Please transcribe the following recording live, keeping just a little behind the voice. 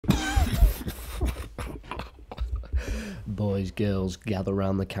boys, girls gather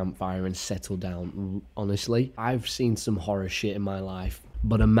around the campfire and settle down. Honestly, I've seen some horror shit in my life,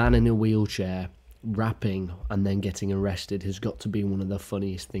 but a man in a wheelchair rapping and then getting arrested has got to be one of the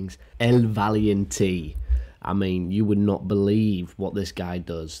funniest things. El Valiente. I mean, you would not believe what this guy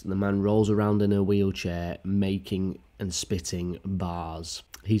does. The man rolls around in a wheelchair making and spitting bars.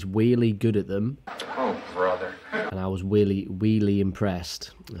 He's really good at them. Oh, brother. And I was really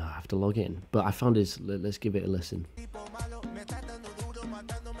impressed. Oh, I have to log in. But I found his... Let's give it a listen.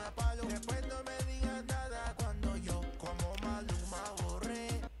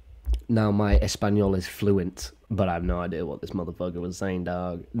 Now, my Espanol is fluent, but I have no idea what this motherfucker was saying,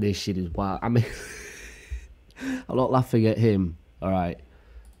 dog. This shit is wild. I mean... I'm not laughing at him, alright?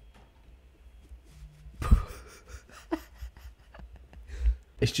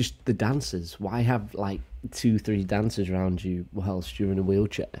 It's just the dancers. Why have, like, 2-3 dancers around you whilst you're in a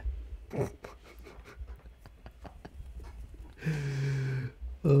wheelchair?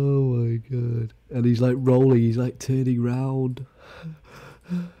 Oh my god. And he's like rolling, he's like turning round.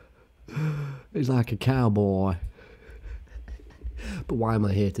 He's like a cowboy. But why am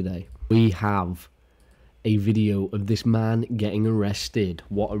I here today? We have a video of this man getting arrested.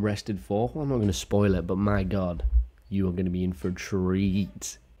 What arrested for? Well, I'm not going to spoil it, but my god, you are going to be in for a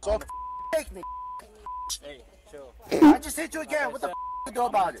treat. So I just hit you again. What the you do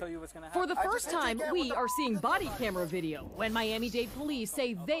about it? For the first time, we are seeing body camera video when Miami-Dade police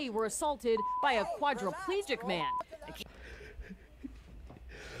say they were assaulted by a quadriplegic man.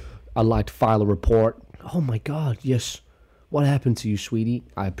 I'd like to file a report. Oh my god, yes. What happened to you, sweetie?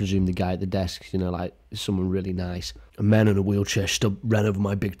 I presume the guy at the desk, you know, like someone really nice. A man in a wheelchair ran over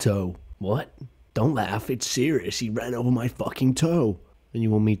my big toe. What? Don't laugh, it's serious. He ran over my fucking toe. And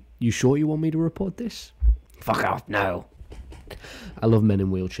you sure you want me to report this? Fuck off, no. I love men in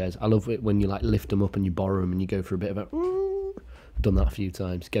wheelchairs. I love it when you like lift them up and you borrow them and you go for a bit of a... I've done that a few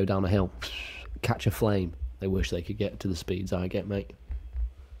times. Go down a hill, catch a flame. They wish they could get to the speeds I get, mate.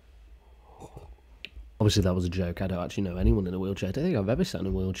 Obviously that was a joke. I don't actually know anyone in a wheelchair. I don't think I've ever sat in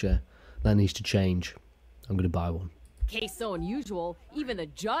a wheelchair. That needs to change. I'm going to buy one. Case so unusual, even the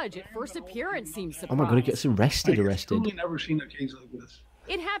judge at first appearance seems surprised. Oh my god, it gets arrested. I've totally never seen a case like this.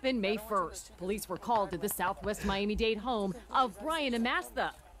 It happened May 1st. Police were called to the southwest Miami-Dade home of Brian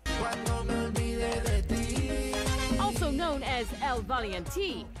Amastha, also known as El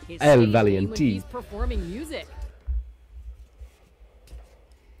Valiente. His El stage Valiente. name when he's performing music.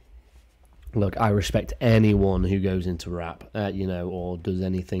 Look, I respect anyone who goes into rap, you know, or does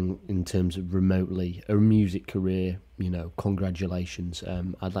anything in terms of remotely a music career. You know, congratulations.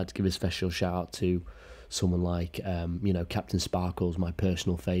 I'd like to give a special shout out to someone like, you know, Captain Sparkle's my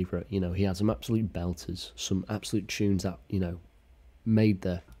personal favourite. You know, he had some absolute belters, some absolute tunes that, you know, made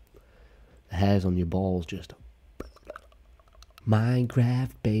the hairs on your balls just...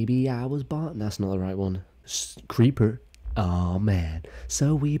 Minecraft, baby, I was born. That's not the right one. Creeper. Oh man,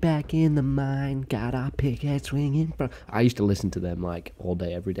 so we back in the mine, got our pickaxe swinging. I used to listen to them like all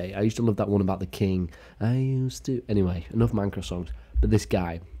day, every day. I used to love that one about the king. I used to... Anyway, enough Minecraft songs. But this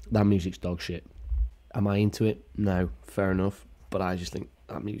guy, that music's dog shit. Am I into it? No, fair enough. But I just think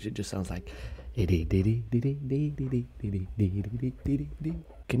that music just sounds like... Can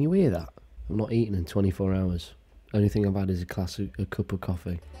you hear that? I'm not eating in 24 hours. Only thing I've had is a cup of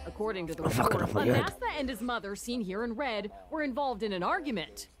coffee. According to the report, Amastha and his mother, seen here in red, were involved in an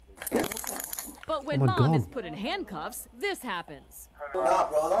argument. But when mom is put in handcuffs, this happens. Nah,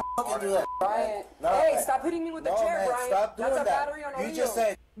 bro, don't fucking do that. Brian, No, hey, stop hitting me with the chair, man, Brian. Stop doing That's a that. battery on a You wheel. just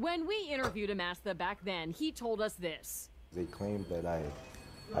said... When we interviewed Amastha back then, he told us this. They claimed that I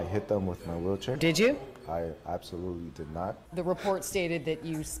hit them with my wheelchair. Did you? I absolutely did not. The report stated that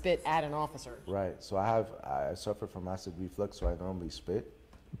you spit at an officer. Right, so I suffer from acid reflux, so I normally spit.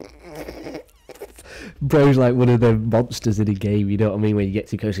 Bro's like one of the monsters in a game, you know what I mean? When you get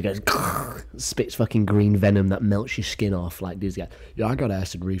too close, he goes, spits fucking green venom that melts your skin off. Like this guy, yeah, I got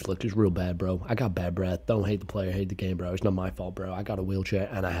acid reflux. It's real bad, bro. I got bad breath. Don't hate the player, hate the game, bro. It's not my fault, bro. I got a wheelchair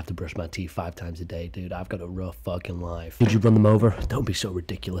and I have to brush my teeth 5 times a day, dude. I've got a rough fucking life. Did you run them over? Don't be so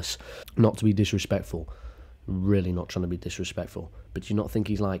ridiculous. Not to be disrespectful. Really not trying to be disrespectful. But do you not think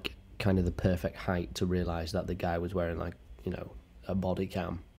he's like kind of the perfect height to realise that the guy was wearing like, you know, a body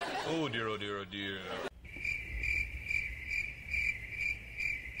cam? Oh dear, oh dear, oh dear.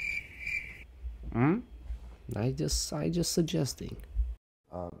 I just suggesting.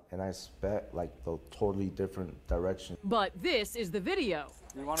 And I spat like the totally different direction. But this is the video.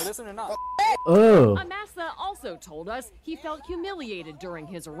 You want to listen or not? Oh. Amastha also told us he felt humiliated during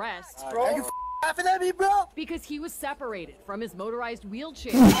his arrest. Are you laughing at me, bro? Because he was separated from his motorized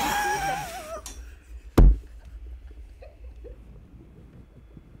wheelchair.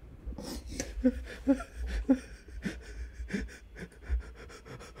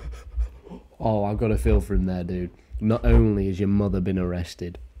 Oh, I've got a feel for him there, dude. Not only has your mother been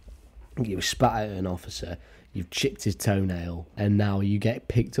arrested, you've spat at an officer, you've chipped his toenail, and now you get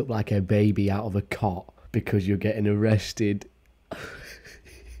picked up like a baby out of a cot because you're getting arrested.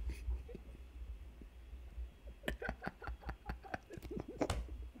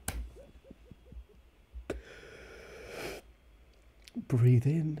 Breathe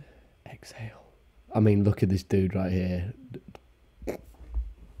in, exhale. I mean, look at this dude right here.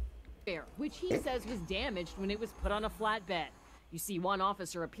 Which he says was damaged when it was put on a flatbed. You see one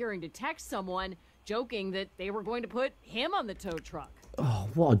officer appearing to text someone, joking that they were going to put him on the tow truck. Oh,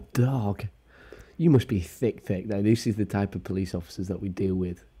 what a dog. You must be thick. Now, this is the type of police officers that we deal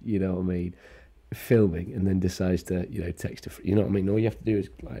with, you know what I mean? Filming and then decides to, you know, text a... You know what I mean? All you have to do is,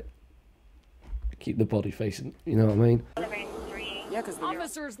 like, keep the body facing, you know what I mean? Yeah, because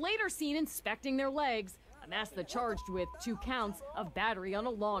Officers later seen inspecting their legs. Amasta charged with 2 counts of battery on a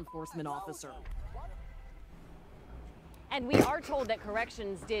law enforcement officer. And we are told that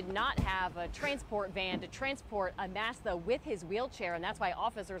corrections did not have a transport van to transport Amasta with his wheelchair, and that's why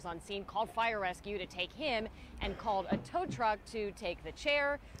officers on scene called fire rescue to take him and called a tow truck to take the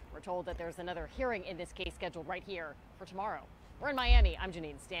chair. We're told that there's another hearing in this case scheduled right here for tomorrow. We're in Miami. I'm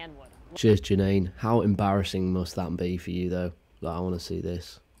Janine Stanwood. Cheers, Janine. How embarrassing must that be for you, though? Like, I want to see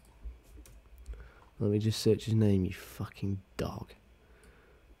this. Let me just search his name, you fucking dog.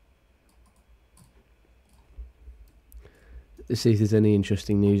 Let's see if there's any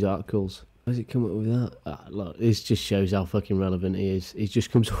interesting news articles. Why does it come up with that? Ah, look, this just shows how fucking relevant he is. He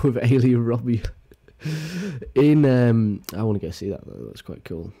just comes up with Alien Robbie. In, I want to go see that though, that's quite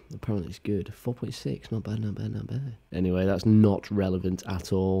cool. Apparently it's good. 4.6, not bad, not bad, not bad. Anyway, that's not relevant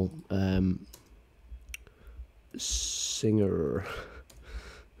at all. Singer.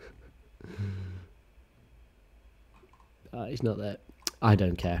 He's not there. I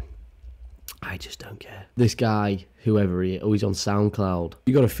don't care. I just don't care. This guy, whoever he is, oh, he's on SoundCloud.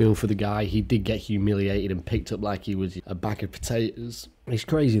 You got to feel for the guy. He did get humiliated and picked up like he was a bag of potatoes. It's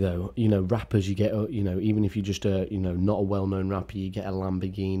crazy though. You know, rappers, you get, you know, even if you're just a, you know, not a well-known rapper, you get a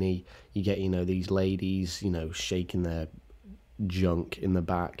Lamborghini. You get, you know, these ladies, you know, shaking their junk in the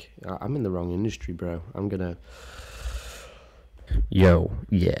back. I'm in the wrong industry, bro. I'm gonna... Yo,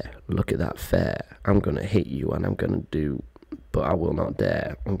 yeah, look at that fare. I'm gonna hit you and I'm gonna do, but I will not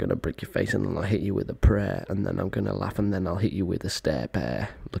dare. I'm gonna break your face and then I'll hit you with a prayer, and then I'm gonna laugh and then I'll hit you with a stare pair.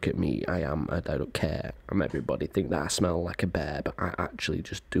 Look at me, I don't care. Everybody think that I smell like a bear, but I actually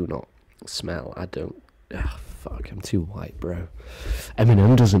just do not smell. I don't, fuck, I'm too white, bro.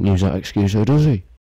 Eminem doesn't use that excuse though, does he?